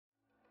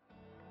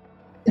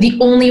the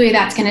only way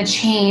that's going to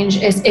change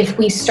is if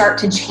we start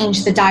to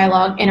change the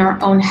dialogue in our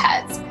own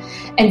heads.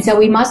 And so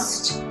we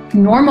must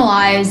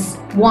normalize,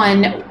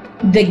 one,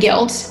 the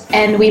guilt,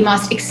 and we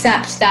must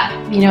accept that,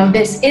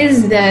 this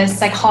is the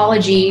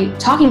psychology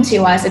talking to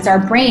us. It's our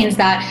brains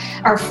that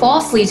are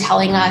falsely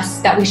telling us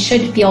that we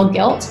should feel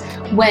guilt,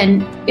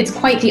 when it's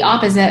quite the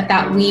opposite,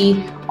 that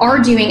we are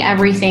doing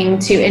everything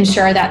to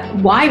ensure that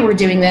why we're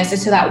doing this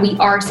is so that we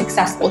are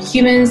successful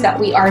humans, that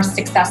we are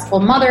successful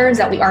mothers,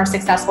 that we are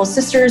successful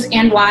sisters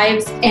and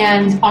wives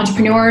and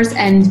entrepreneurs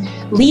and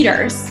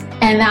leaders.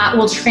 And that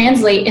will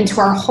translate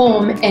into our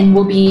home and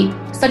will be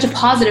such a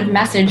positive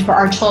message for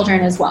our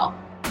children as well.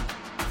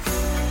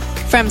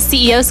 From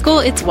CEO School,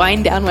 it's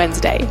Wind Down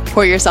Wednesday.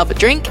 Pour yourself a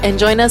drink and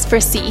join us for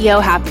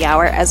CEO Happy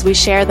Hour as we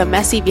share the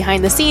messy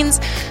behind the scenes,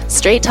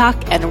 straight talk,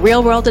 and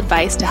real world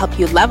advice to help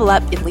you level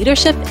up in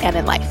leadership and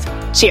in life.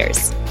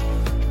 Cheers.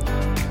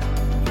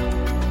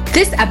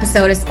 This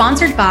episode is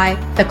sponsored by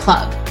The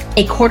Club,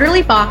 a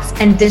quarterly box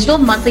and digital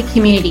monthly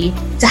community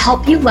to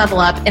help you level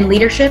up in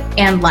leadership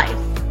and life.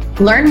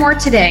 Learn more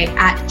today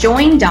at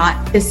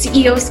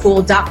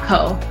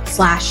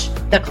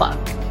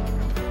join.theceoschool.co/theclub.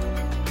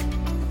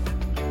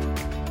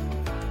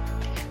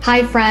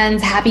 Hi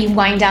friends, happy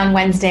Wind Down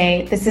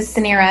Wednesday. This is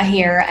Sanira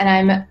here, and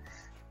I'm, I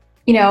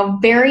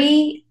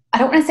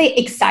don't want to say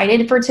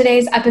excited for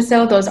today's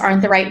episode. Those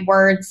aren't the right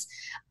words.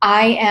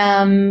 I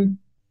am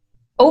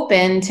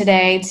open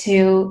today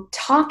to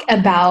talk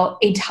about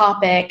a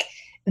topic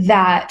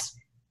that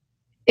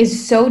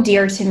is so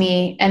dear to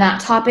me, and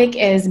that topic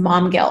is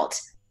mom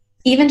guilt.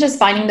 Even just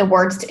finding the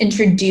words to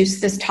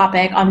introduce this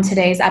topic on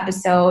today's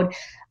episode,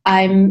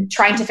 I'm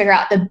trying to figure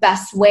out the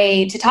best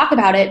way to talk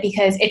about it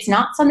because it's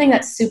not something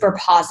that's super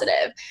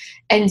positive.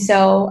 And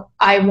so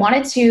I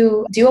wanted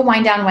to do a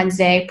Wind Down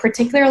Wednesday,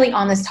 particularly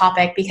on this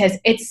topic, because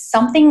it's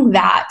something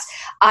that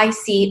I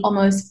see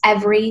almost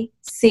every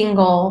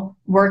single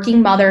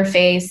working mother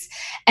face.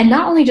 And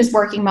not only just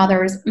working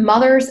mothers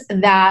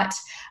that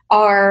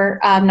are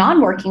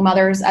non-working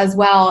mothers as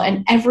well.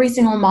 And every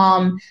single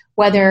mom,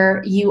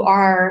 whether you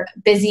are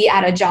busy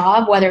at a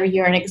job, whether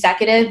you're an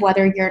executive,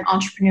 whether you're an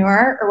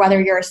entrepreneur, or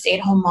whether you're a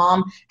stay-at-home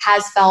mom,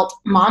 has felt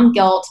mom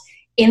guilt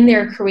in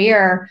their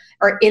career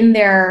or in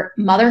their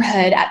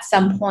motherhood at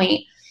some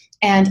point.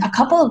 And a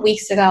couple of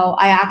weeks ago,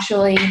 I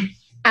actually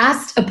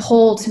asked a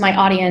poll to my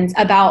audience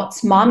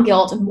about mom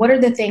guilt and what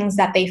are the things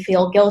that they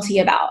feel guilty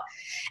about.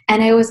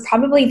 And it was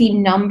probably the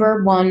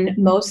number one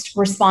most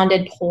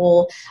responded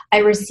poll. I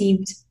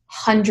received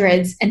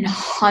hundreds and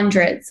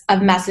hundreds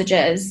of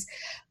messages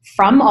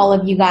from all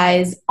of you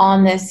guys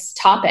on this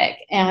topic.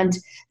 And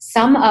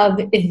some of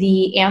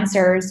the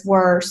answers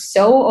were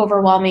so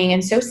overwhelming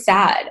and so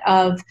sad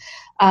of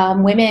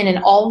women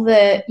and all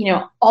the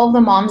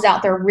moms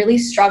out there really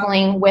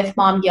struggling with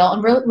mom guilt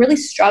and really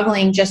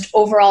struggling just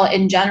overall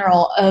in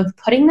general of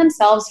putting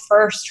themselves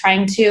first,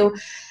 trying to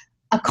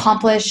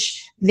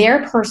accomplish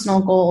their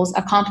personal goals,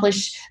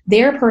 accomplish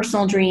their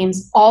personal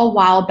dreams, all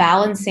while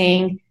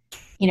balancing,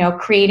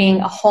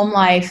 creating a home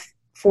life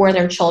for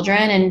their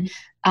children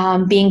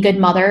and being good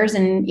mothers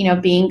and,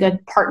 being good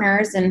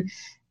partners. And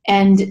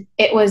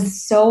it was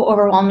so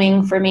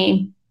overwhelming for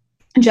me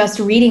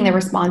just reading the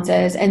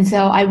responses. And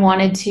so I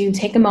wanted to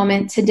take a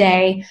moment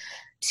today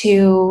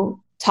to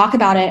talk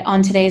about it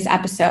on today's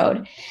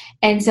episode.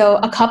 And so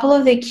a couple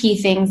of the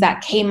key things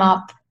that came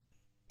up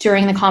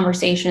during the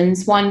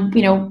conversations. One,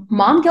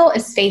 mom guilt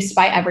is faced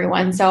by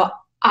everyone. So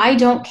I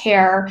don't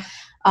care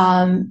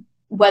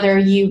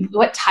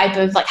what type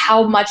of,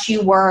 how much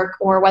you work,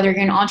 or whether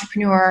you're an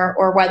entrepreneur,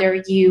 or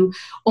whether you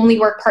only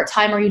work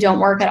part-time or you don't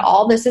work at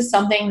all. This is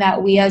something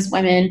that we as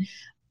women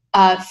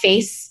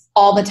face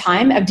all the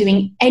time, of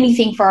doing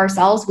anything for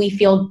ourselves we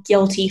feel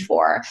guilty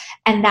for.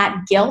 And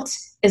that guilt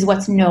is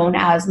what's known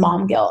as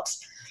mom guilt.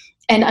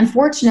 And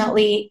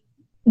unfortunately,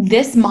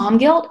 this mom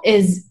guilt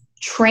is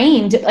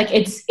trained,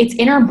 it's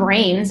in our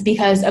brains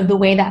because of the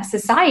way that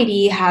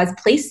society has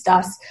placed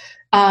us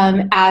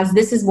as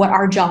this is what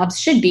our jobs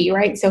should be,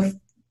 right? So,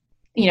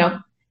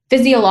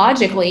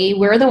 physiologically,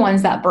 we're the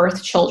ones that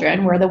birth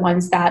children. We're the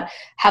ones that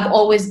have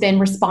always been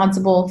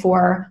responsible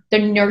for the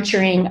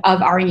nurturing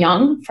of our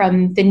young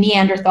from the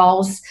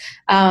Neanderthals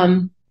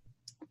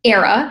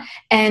era.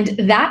 And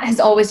that has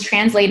always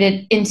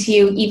translated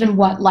into even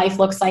what life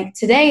looks like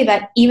today,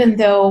 that even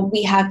though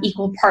we have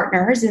equal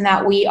partners and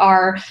that we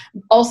are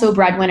also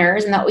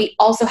breadwinners and that we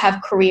also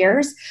have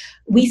careers,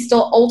 we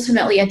still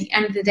ultimately, at the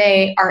end of the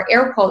day, are,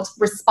 air quotes,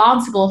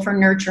 responsible for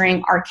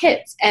nurturing our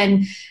kids.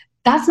 And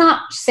that's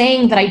not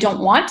saying that I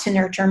don't want to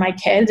nurture my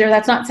kids, or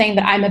that's not saying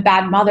that I'm a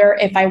bad mother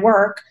if I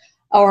work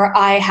or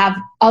I have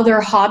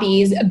other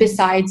hobbies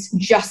besides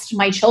just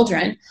my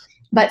children.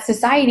 But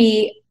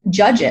society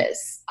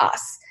judges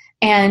us,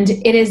 and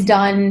it is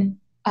done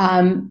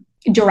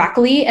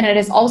directly, and it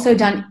is also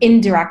done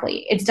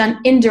indirectly. It's done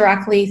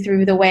indirectly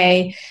through the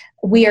way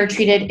we are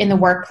treated in the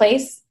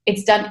workplace.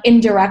 It's done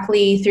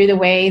indirectly through the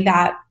way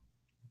that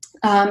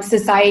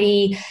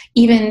Society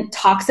even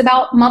talks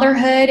about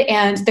motherhood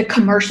and the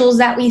commercials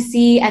that we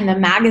see and the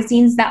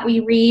magazines that we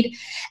read.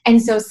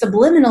 And so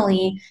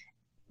subliminally,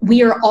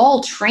 we are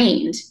all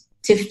trained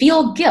to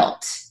feel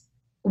guilt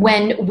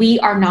when we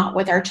are not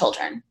with our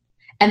children.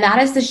 And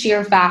that is the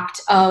sheer fact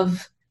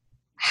of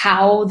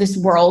how this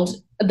world,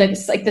 the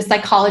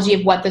psychology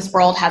of what this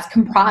world has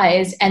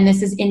comprised. And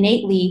this is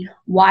innately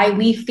why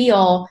we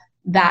feel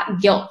that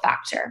guilt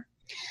factor.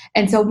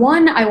 And so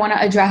one, I want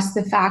to address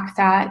the fact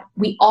that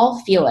we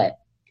all feel it,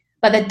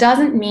 but that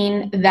doesn't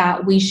mean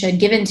that we should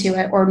give into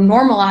it or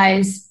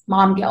normalize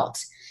mom guilt.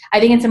 I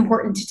think it's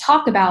important to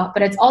talk about,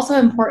 but it's also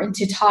important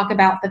to talk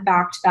about the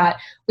fact that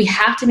we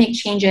have to make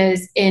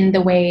changes in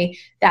the way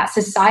that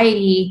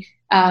society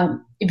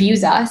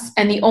views us.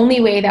 And the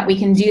only way that we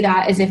can do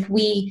that is if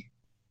we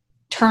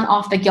turn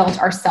off the guilt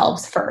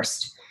ourselves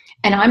first.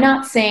 And I'm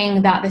not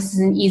saying that this is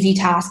an easy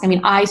task. I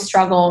mean, I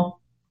struggle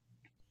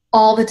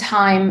all the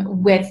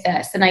time with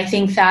this. And I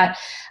think that,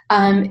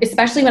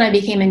 especially when I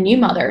became a new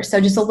mother,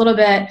 so just a little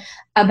bit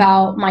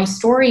about my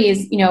story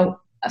is,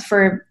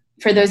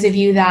 for those of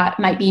you that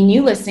might be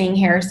new listening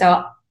here.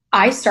 So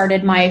I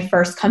started my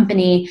first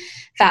company,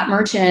 Fat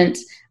Merchant,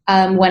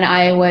 when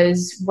I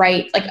was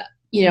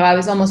I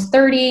was almost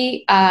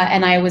 30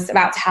 and I was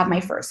about to have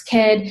my first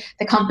kid.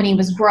 The company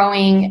was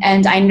growing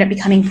and I ended up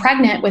becoming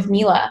pregnant with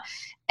Mila.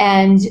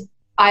 And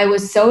I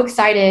was so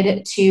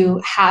excited to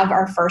have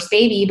our first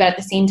baby, but at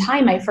the same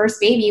time, my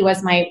first baby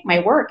was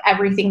my work,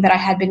 everything that I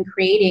had been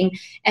creating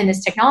in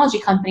this technology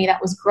company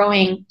that was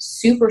growing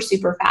super,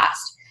 super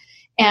fast.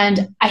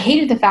 And I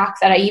hated the fact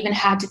that I even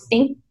had to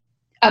think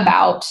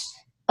about,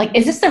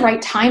 is this the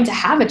right time to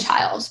have a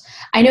child?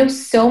 I know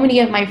so many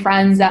of my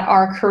friends that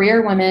are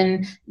career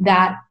women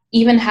that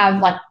even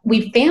have,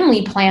 we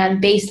family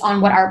plan based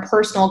on what our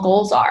personal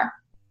goals are.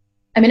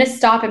 I'm going to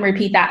stop and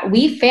repeat that.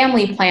 We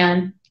family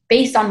plan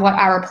based on what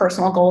our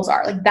personal goals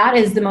are. That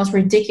is the most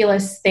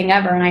ridiculous thing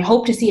ever. And I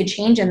hope to see a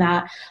change in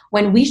that,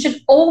 when we should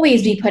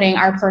always be putting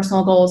our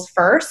personal goals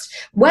first,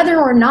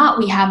 whether or not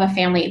we have a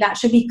family. That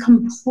should be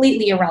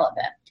completely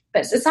irrelevant.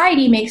 But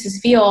society makes us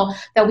feel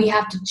that we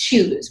have to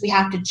choose. We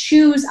have to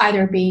choose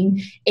either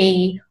being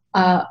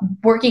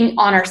working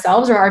on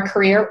ourselves or our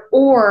career,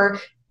 or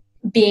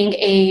being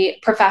a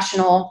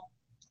professional,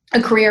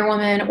 a career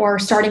woman, or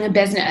starting a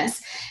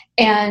business.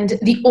 And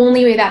the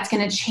only way that's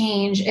going to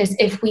change is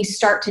if we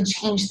start to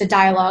change the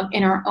dialogue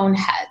in our own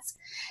heads.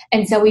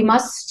 And so we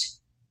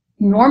must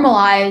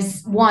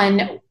normalize,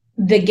 one,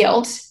 the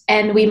guilt,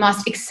 and we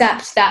must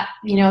accept that,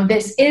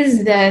 this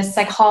is the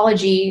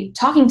psychology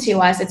talking to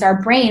us. It's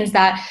our brains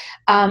that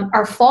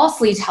are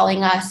falsely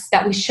telling us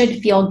that we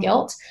should feel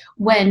guilt,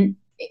 when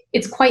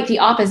it's quite the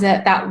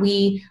opposite, that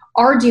we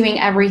are doing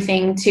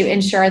everything to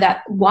ensure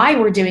that why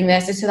we're doing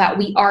this is so that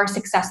we are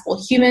successful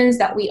humans,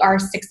 that we are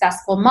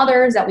successful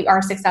mothers, that we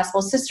are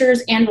successful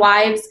sisters and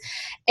wives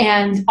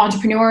and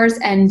entrepreneurs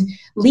and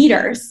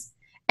leaders.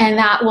 And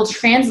that will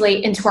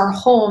translate into our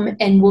home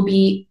and will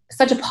be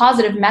such a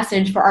positive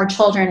message for our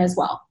children as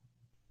well.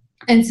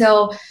 And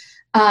so,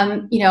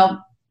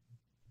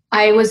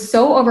 I was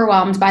so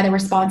overwhelmed by the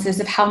responses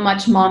of how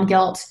much mom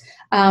guilt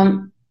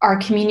our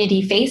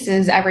community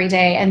faces every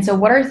day. And so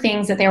what are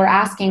things that they were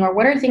asking, or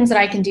what are things that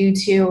I can do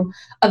to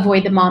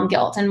avoid the mom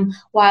guilt? And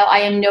while I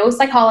am no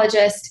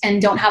psychologist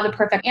and don't have the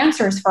perfect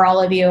answers for all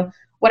of you,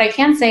 what I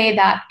can say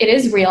that it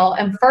is real.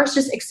 And first,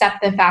 just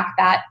accept the fact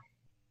that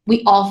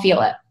we all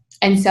feel it.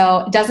 And so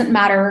it doesn't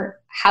matter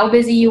how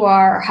busy you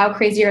are or how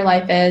crazy your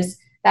life is.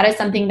 That is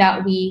something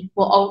that we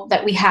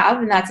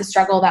have, and that's a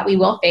struggle that we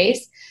will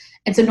face.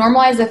 And so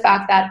normalize the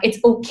fact that it's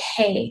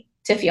okay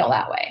to feel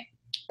that way.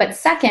 But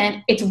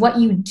second, it's what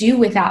you do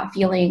with that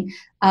feeling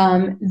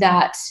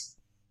that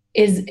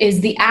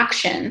is the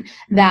action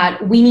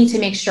that we need to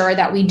make sure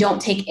that we don't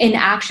take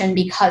inaction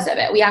because of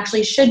it. We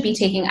actually should be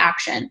taking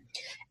action.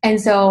 And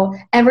so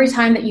every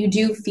time that you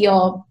do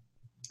feel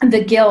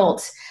the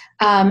guilt,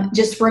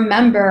 just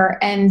remember,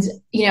 and,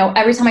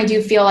 every time I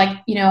do feel like,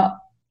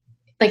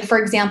 for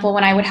example,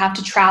 when I would have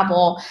to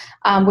travel,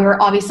 we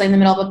were obviously in the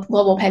middle of a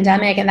global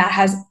pandemic, and that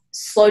has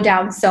slowed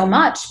down so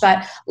much.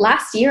 But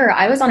last year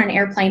I was on an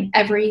airplane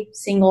every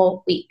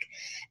single week.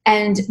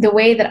 And the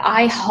way that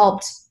I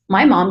helped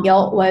my mom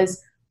guilt was,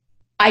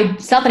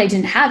 it's not that I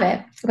didn't have it,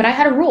 but I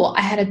had a rule.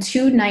 I had a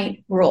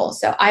 2-night rule.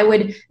 So I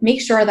would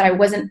make sure that I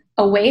wasn't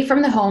away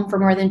from the home for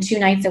more than 2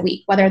 nights a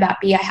week, whether that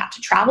be I have to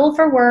travel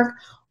for work,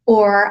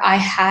 or I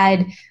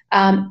had,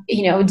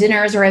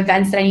 dinners or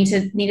events that I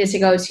needed to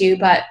go to.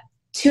 But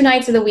 2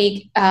 nights of the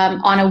week,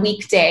 on a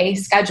weekday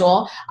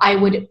schedule,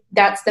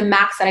 that's the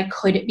max that I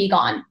could be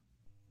gone.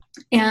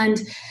 And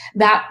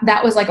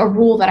that was like a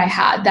rule that I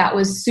had that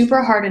was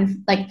super hard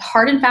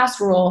and fast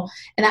rule.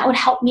 And that would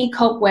help me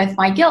cope with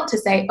my guilt, to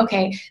say,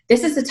 okay,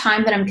 this is the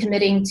time that I'm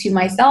committing to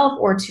myself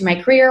or to my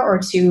career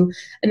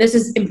and this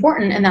is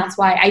important. And that's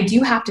why I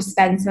do have to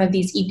spend some of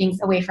these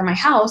evenings away from my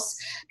house,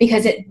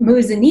 because it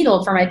moves the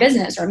needle for my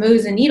business or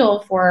moves the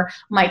needle for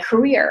my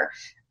career.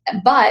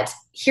 But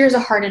here's a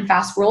hard and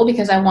fast rule,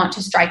 because I want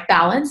to strike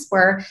balance,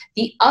 where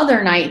the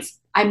other nights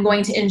I'm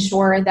going to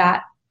ensure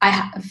that I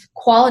have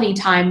quality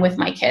time with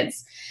my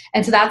kids.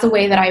 And so that's a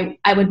way that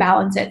I would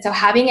balance it. So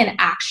having an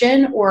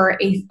action or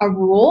a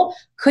rule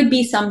could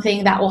be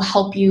something that will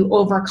help you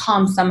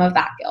overcome some of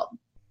that guilt.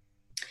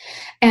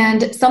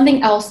 And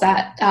something else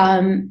that,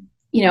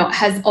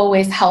 has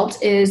always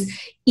helped is,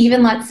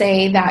 even let's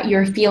say that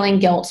you're feeling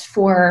guilt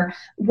for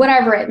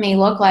whatever it may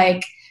look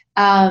like,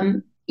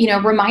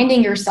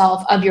 reminding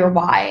yourself of your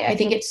why. I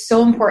think it's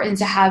so important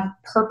to have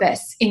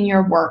purpose in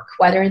your work,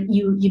 whether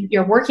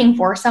you're working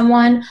for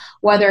someone,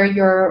 whether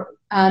you're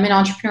an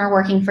entrepreneur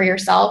working for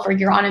yourself, or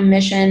you're on a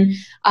mission,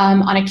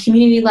 on a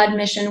community-led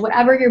mission,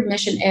 whatever your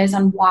mission is,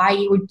 on why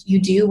you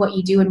do what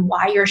you do and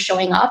why you're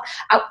showing up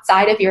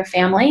outside of your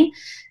family.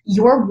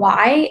 Your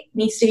why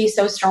needs to be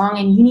so strong,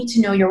 and you need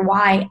to know your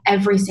why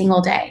every single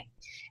day.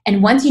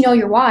 And once you know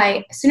your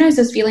why, as soon as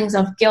those feelings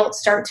of guilt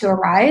start to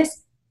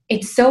arise,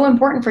 it's so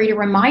important for you to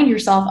remind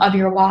yourself of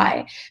your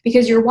why,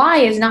 because your why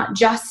is not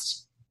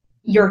just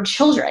your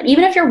children.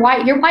 Even if your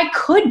why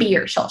could be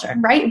your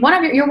children, right? One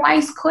of your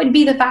whys could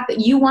be the fact that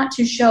you want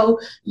to show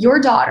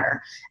your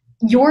daughter,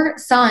 your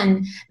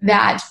son,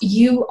 that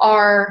you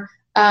are,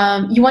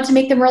 you want to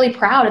make them really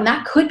proud, and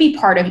that could be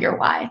part of your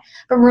why.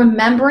 But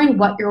remembering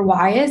what your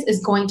why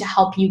is going to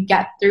help you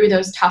get through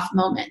those tough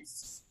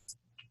moments.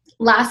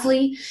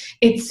 Lastly,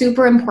 it's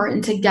super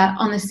important to get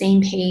on the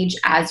same page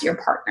as your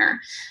partner.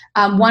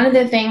 One of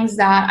the things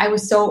that I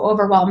was so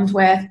overwhelmed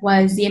with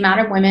was the amount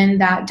of women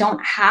that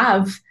don't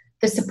have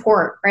the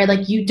support, right?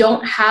 Like, you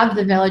don't have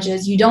the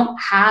villages, you don't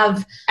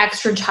have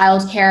extra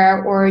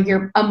childcare, or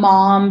you're a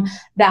mom,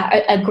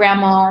 that a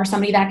grandma or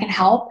somebody that can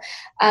help.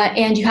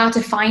 And you have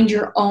to find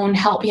your own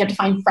help. You have to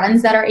find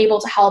friends that are able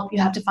to help. You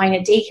have to find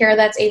a daycare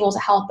that's able to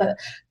help. But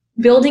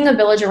building a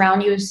village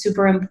around you is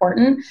super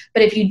important.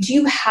 But if you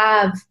do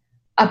have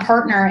a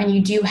partner, and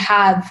you do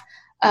have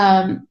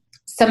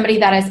somebody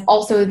that is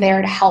also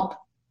there to help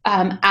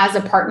as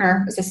a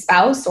partner, as a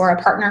spouse, or a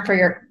partner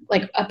for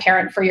a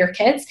parent for your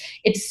kids,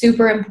 it's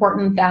super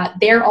important that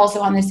they're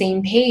also on the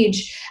same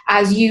page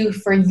as you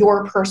for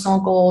your personal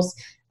goals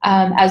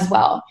as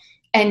well.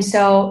 And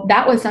so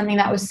that was something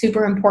that was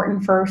super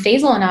important for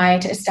Faisal and I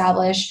to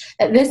establish,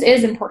 that this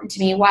is important to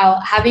me. While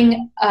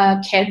having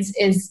kids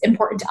is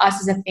important to us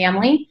as a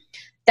family,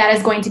 that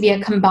is going to be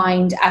a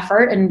combined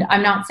effort. And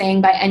I'm not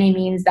saying by any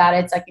means that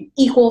it's like an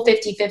equal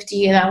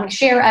 50-50 and I want to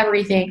share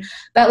everything,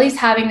 but at least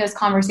having those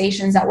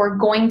conversations that we're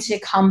going to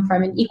come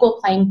from an equal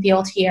playing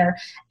field here,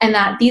 and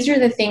that these are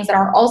the things that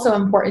are also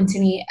important to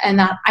me, and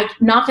that I'm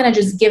not going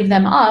to just give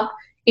them up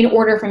in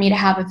order for me to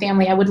have a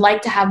family. I would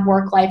like to have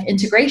work-life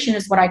integration,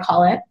 is what I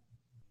call it.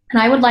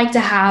 And I would like to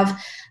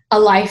have a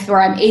life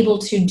where I'm able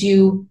to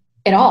do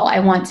it all. I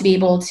want to be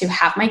able to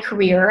have my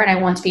career, and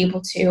I want to be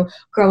able to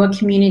grow a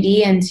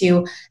community and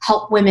to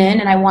help women.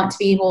 And I want to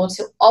be able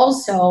to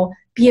also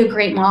be a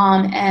great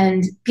mom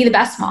and be the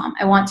best mom.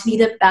 I want to be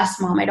the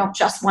best mom. I don't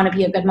just want to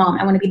be a good mom.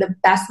 I want to be the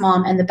best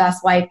mom and the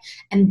best wife.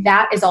 And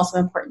that is also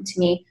important to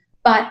me,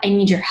 but I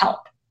need your help,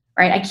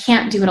 right? I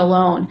can't do it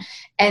alone.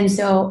 And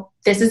so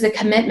this is a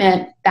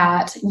commitment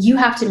that you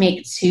have to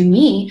make to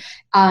me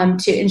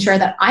to ensure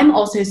that I'm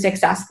also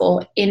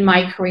successful in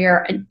my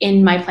career and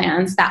in my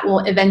plans that will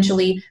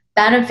eventually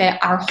benefit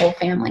our whole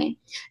family.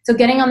 So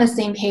getting on the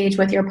same page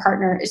with your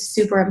partner is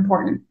super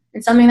important.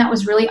 And something that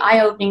was really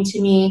eye-opening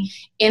to me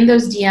in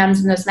those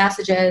DMs and those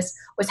messages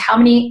was how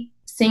many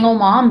single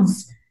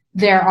moms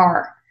there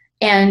are.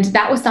 And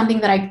that was something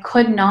that I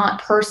could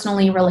not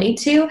personally relate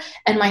to.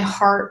 And my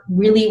heart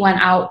really went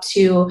out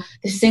to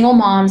the single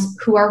moms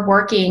who are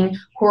working,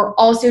 who are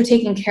also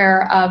taking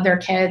care of their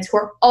kids, who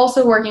are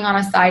also working on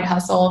a side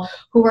hustle,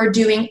 who are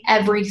doing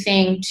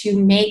everything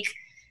to make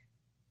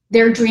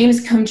their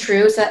dreams come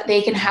true so that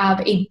they can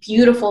have a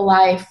beautiful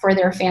life for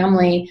their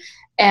family.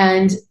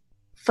 And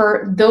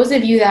for those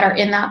of you that are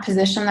in that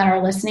position that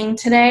are listening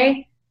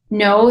today,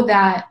 know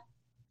that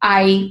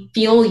I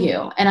feel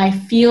you, and I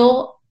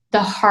feel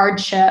the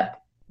hardship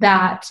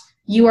that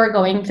you are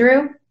going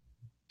through,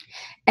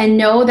 and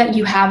know that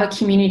you have a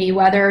community.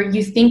 Whether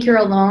you think you're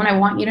alone, I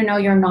want you to know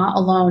you're not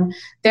alone.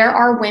 There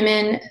are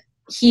women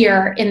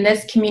here in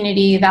this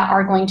community that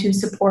are going to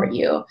support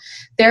you.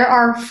 There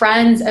are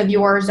friends of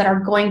yours that are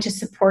going to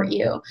support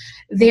you.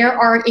 There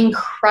are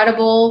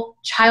incredible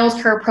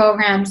childcare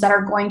programs that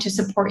are going to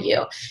support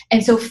you.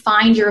 And so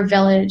find your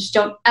village.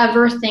 Don't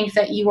ever think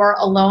that you are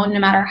alone, no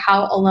matter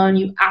how alone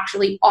you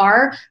actually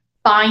are.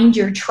 Find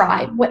your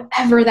tribe,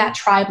 whatever that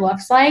tribe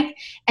looks like,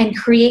 and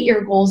create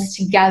your goals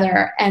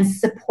together and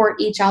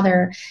support each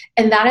other.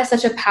 And that is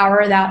such a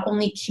power that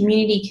only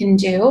community can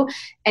do.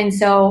 And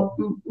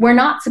so we're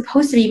not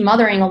supposed to be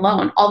mothering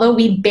alone. Although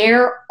we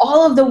bear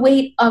all of the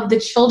weight of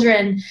the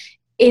children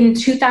in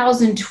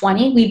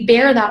 2020, we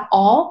bear that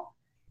all.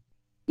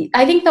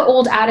 I think the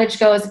old adage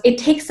goes, it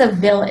takes a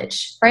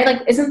village, right?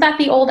 Like, isn't that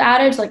the old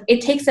adage? Like,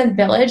 it takes a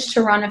village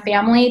to run a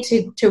family,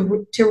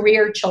 to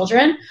rear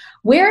children.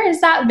 Where is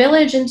that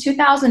village in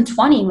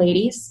 2020,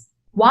 ladies?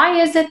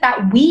 Why is it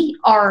that we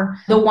are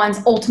the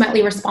ones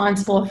ultimately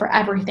responsible for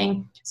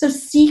everything? So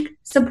seek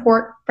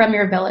support from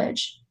your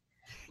village.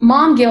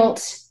 mom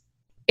guilt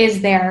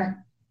is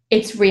there.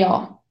 It's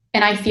real.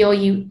 And I feel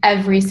you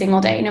every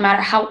single day, no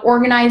matter how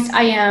organized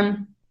I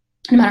am,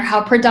 no matter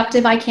how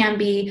productive I can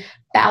be,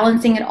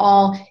 balancing it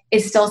all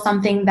is still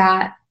something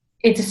that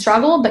it's a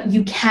struggle, but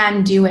you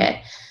can do it.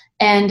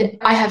 And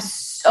I have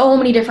so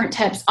many different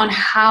tips on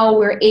how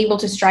we're able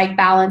to strike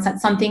balance.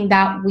 That's something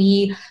that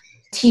we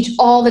teach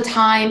all the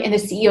time in the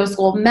CEO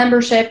School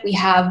membership. We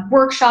have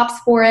workshops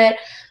for it.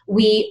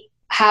 We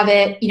have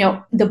it,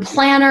 the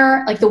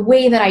planner, like the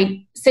way that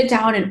I sit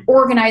down and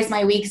organize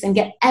my weeks and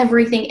get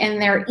everything in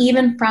there,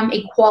 even from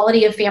a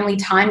quality of family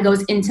time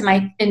goes into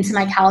my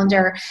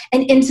calendar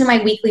and into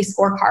my weekly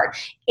scorecard.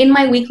 In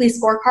my weekly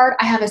scorecard,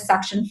 I have a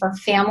section for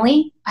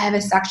family, I have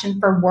a section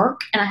for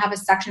work, and I have a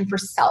section for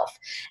self.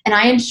 And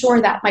I ensure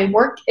that my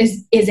work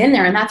is in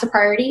there, and that's a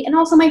priority. And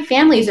also my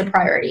family is a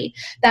priority.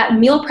 That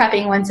meal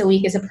prepping once a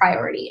week is a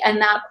priority.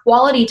 And that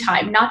quality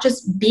time, not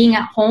just being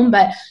at home,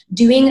 but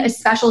doing a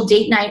special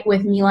date night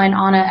with Mila and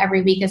Anna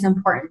every week is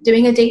important.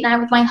 Doing a date night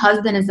with my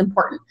husband is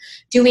important.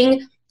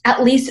 Doing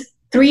at least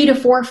 3 to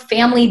 4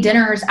 family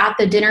dinners at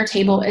the dinner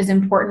table is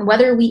important.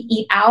 Whether we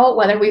eat out,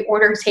 whether we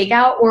order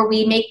takeout, or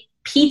we make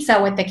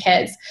pizza with the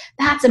kids,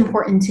 that's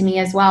important to me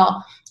as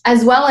well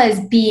as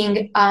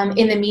being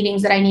in the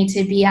meetings that I need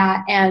to be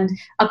at and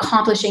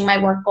accomplishing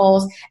my work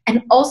goals,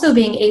 and also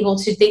being able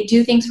to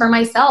do things for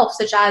myself,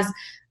 such as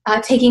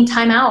taking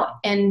time out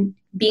and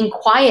being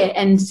quiet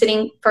and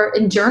sitting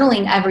and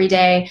journaling every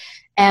day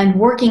and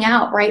working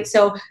out, right?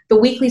 So the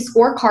weekly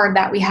scorecard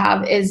that we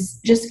have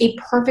is just a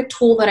perfect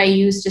tool that I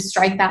use to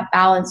strike that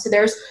balance. So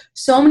there's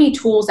so many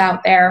tools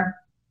out there,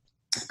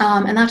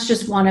 and that's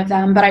just one of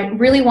them. But I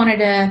really wanted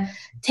to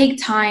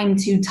take time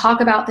to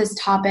talk about this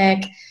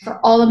topic. For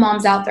all the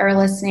moms out there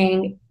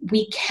listening,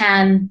 we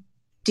can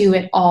do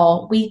it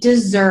all. We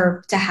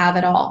deserve to have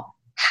it all.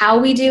 How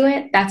we do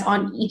it, that's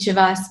on each of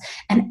us,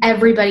 and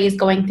everybody is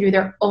going through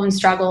their own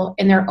struggle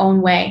in their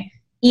own way.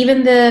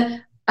 Even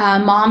the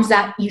moms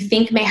that you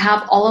think may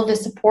have all of the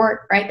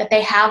support, right? That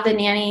they have the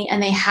nanny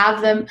and they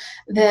have the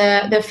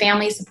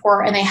family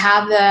support and they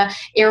have the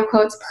air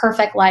quotes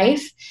perfect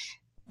life.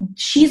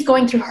 She's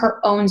going through her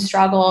own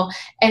struggle.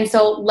 And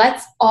so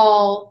let's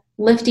all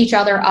lift each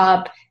other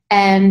up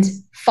and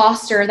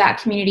foster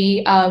that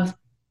community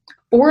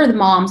for the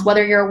moms,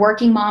 whether you're a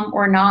working mom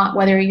or not,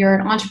 whether you're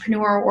an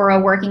entrepreneur or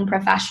a working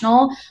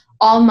professional.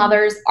 All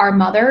mothers are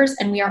mothers,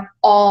 and we are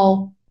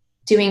all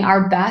doing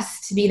our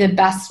best to be the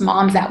best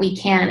moms that we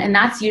can. And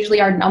that's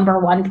usually our number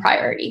one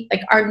priority.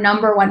 Like, our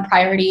number one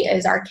priority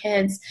is our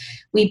kids.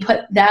 We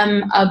put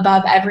them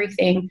above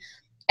everything.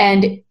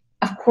 And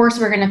of course,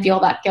 we're going to feel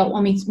that guilt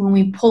when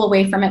we pull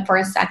away from it for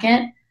a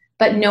second.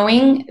 But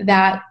knowing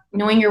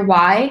your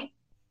why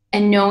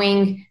and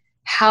knowing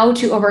how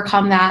to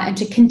overcome that and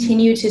to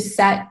continue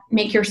to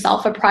make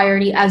yourself a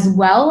priority, as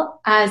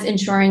well as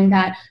ensuring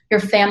that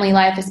your family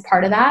life is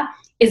part of that,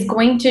 is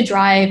going to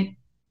drive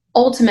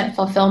ultimate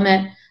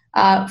fulfillment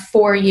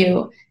for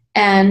you.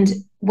 And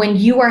when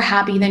you are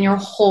happy, then your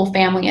whole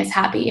family is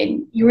happy,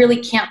 and you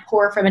really can't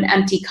pour from an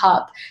empty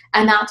cup.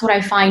 And that's what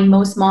I find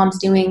most moms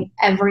doing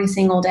every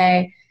single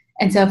day.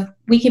 And so if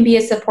we can be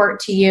a support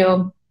to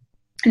you,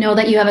 know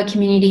that you have a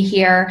community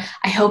here.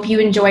 I hope you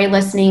enjoy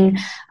listening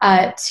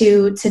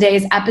to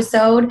today's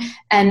episode,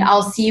 and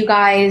I'll see you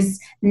guys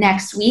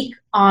next week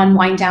on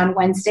Wind Down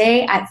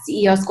Wednesday at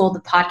CEO School, the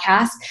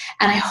podcast.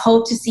 And I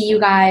hope to see you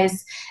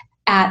guys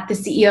at the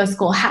CEO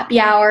School happy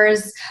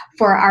hours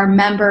for our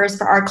members,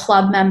 for our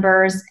club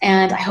members.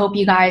 And I hope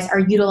you guys are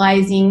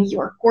utilizing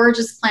your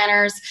gorgeous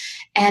planners.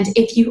 And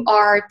if you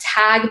are,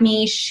 tag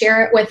me,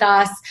 share it with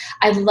us.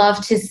 I'd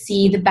love to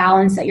see the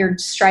balance that you're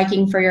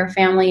striking for your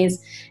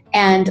families.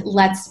 And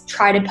let's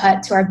try to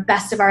put, to our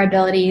best of our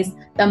abilities,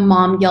 the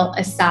mom guilt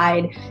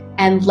aside,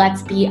 and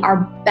let's be our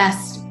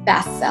best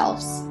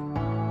selves.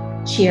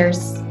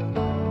 Cheers.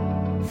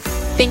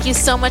 Thank you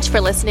so much for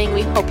listening.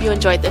 We hope you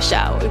enjoyed the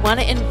show. We want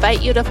to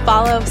invite you to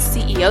follow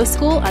CEO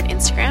School on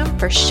Instagram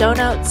for show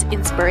notes,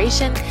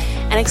 inspiration,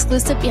 and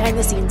exclusive behind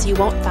the scenes you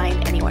won't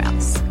find anywhere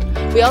else.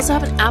 We also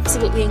have an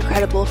absolutely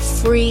incredible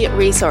free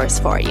resource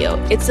for you.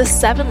 It's the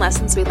 7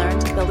 lessons we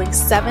learned building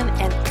 7-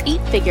 and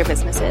 8-figure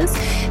businesses.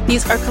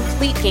 These are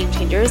complete game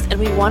changers, and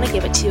we want to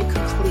give it to you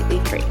completely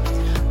free.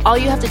 All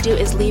you have to do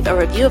is leave a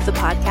review of the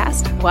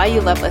podcast, why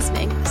you love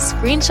listening,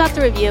 screenshot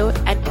the review,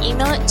 and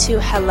email it to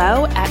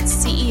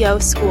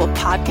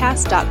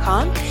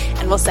hello@ceoschoolpodcast.com,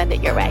 and we'll send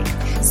it your way.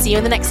 See you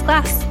in the next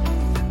class.